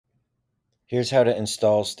Here's how to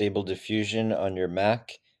install Stable Diffusion on your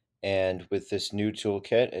Mac. And with this new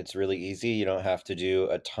toolkit, it's really easy. You don't have to do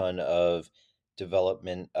a ton of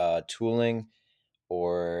development tooling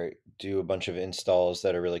or do a bunch of installs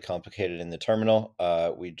that are really complicated in the terminal.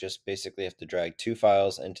 We just basically have to drag two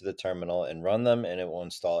files into the terminal and run them, and it will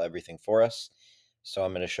install everything for us. So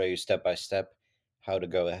I'm going to show you step by step how to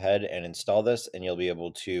go ahead and install this, and you'll be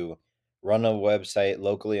able to run a website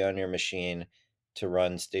locally on your machine to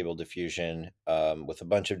run Stable Diffusion with a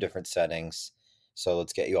bunch of different settings. So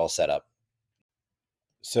let's get you all set up.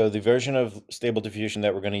 So the version of Stable Diffusion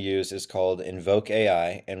that we're going to use is called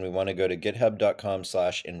invokeAI, and we want to go to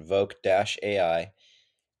github.com/invoke-AI,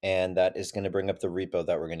 and that is going to bring up the repo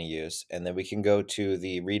that we're going to use. And then we can go to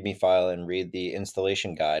the README file and read the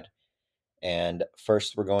installation guide. And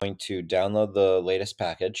first we're going to download the latest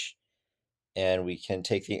package, and we can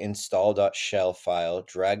take the install.shell file,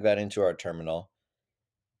 drag that into our terminal,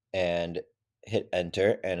 and hit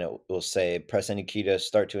enter, and it will say press any key to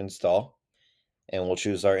start to install. And we'll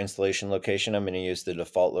choose our installation location. I'm going to use the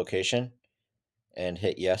default location and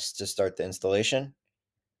hit yes to start the installation.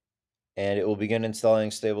 And it will begin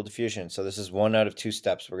installing Stable Diffusion. So this is one out of two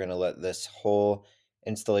steps. We're going to let this whole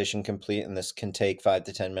installation complete, and this can take 5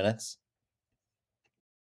 to 10 minutes.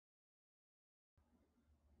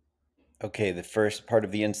 Okay, the first part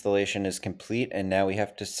of the installation is complete, and now we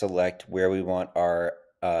have to select where we want our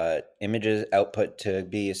images output to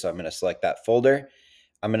be. So I'm going to select that folder.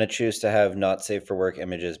 I'm going to choose to have not safe for work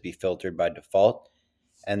images be filtered by default.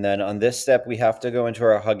 And then on this step, we have to go into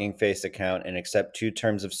our Hugging Face account and accept 2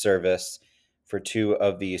 terms of service for 2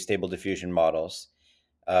 of the Stable Diffusion models.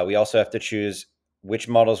 We also have to choose which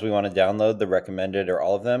models we want to download, the recommended or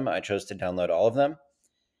all of them. I chose to download all of them.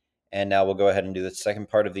 And now we'll go ahead and do the second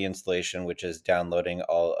part of the installation, which is downloading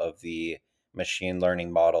all of the machine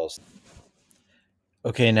learning models.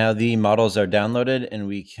 Okay, now the models are downloaded, and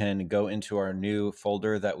we can go into our new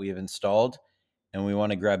folder that we have installed. And we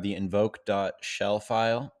want to grab the invoke.shell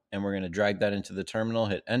file, and we're going to drag that into the terminal,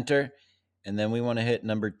 hit enter, and then we want to hit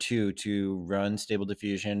number 2 to run Stable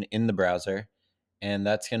Diffusion in the browser. And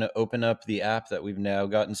that's going to open up the app that we've now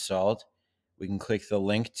got installed. We can click the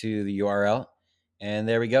link to the URL, and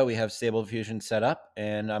there we go. We have Stable Diffusion set up,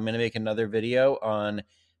 and I'm going to make another video on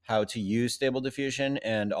how to use Stable Diffusion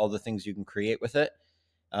and all the things you can create with it.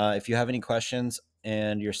 If you have any questions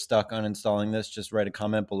and you're stuck on installing this, just write a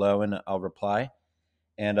comment below and I'll reply.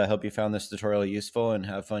 And I hope you found this tutorial useful and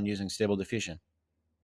have fun using Stable Diffusion.